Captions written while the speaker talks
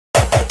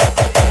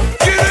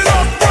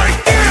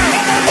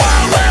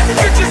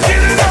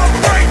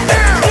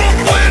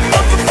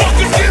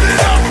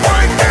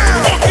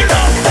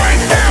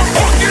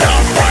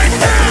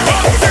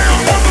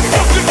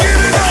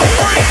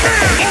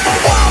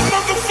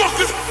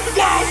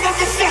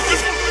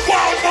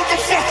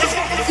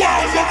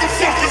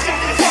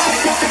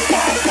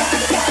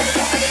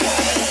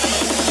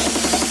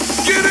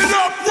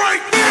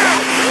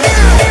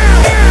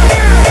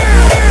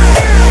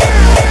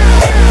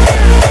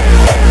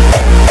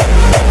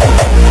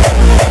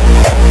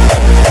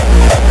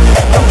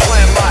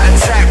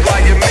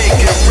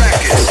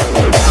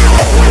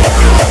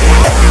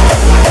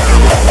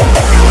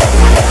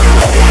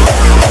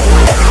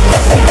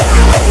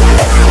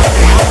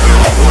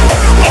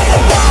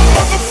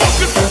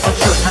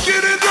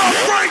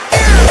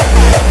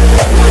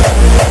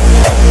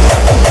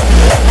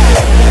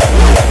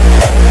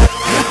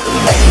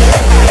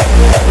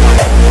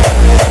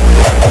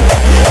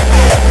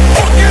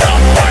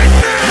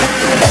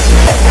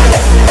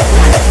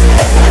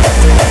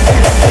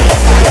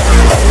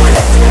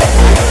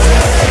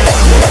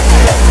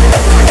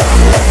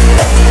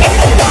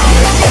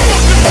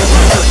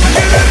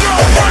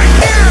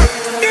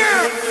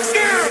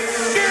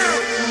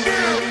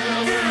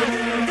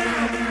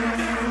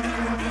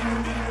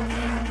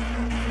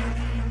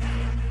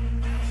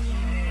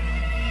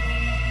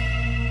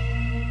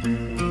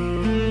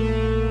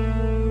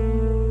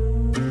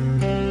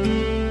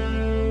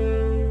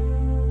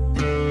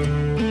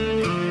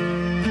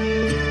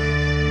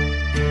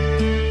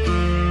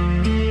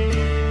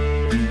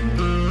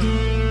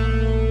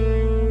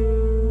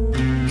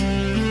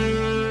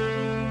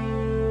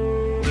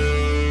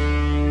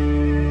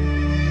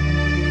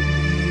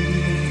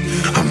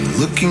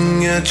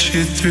at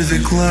you through the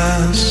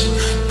glass.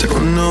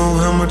 Don't know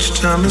how much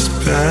time has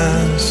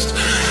passed.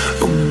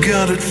 Oh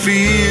God, it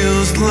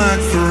feels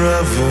like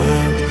forever,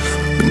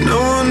 but no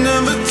one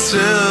ever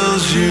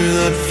tells you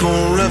that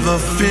forever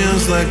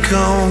feels like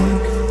home.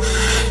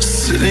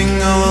 Sitting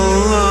all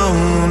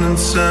alone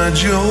inside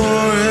your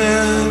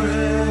head,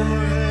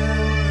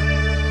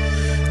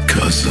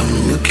 'cause I'm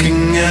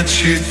looking at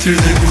you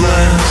through the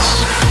glass.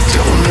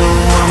 Don't know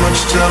how much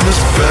time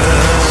has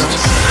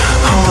passed.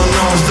 All I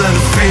know is that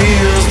it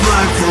feels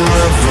like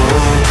forever,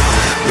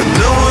 but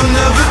no one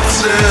ever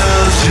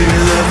tells you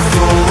that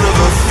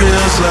forever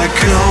feels like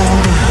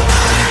home.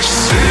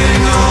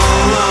 Sitting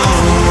all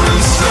alone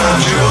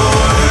inside your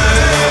head.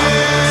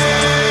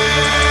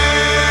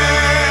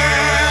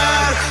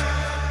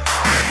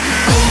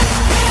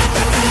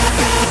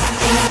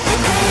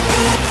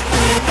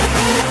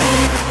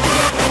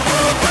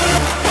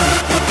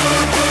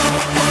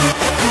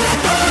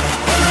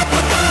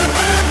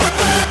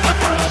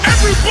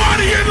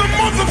 Everybody in the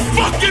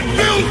motherfucking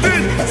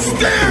building,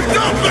 stand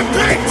up and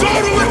pay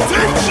total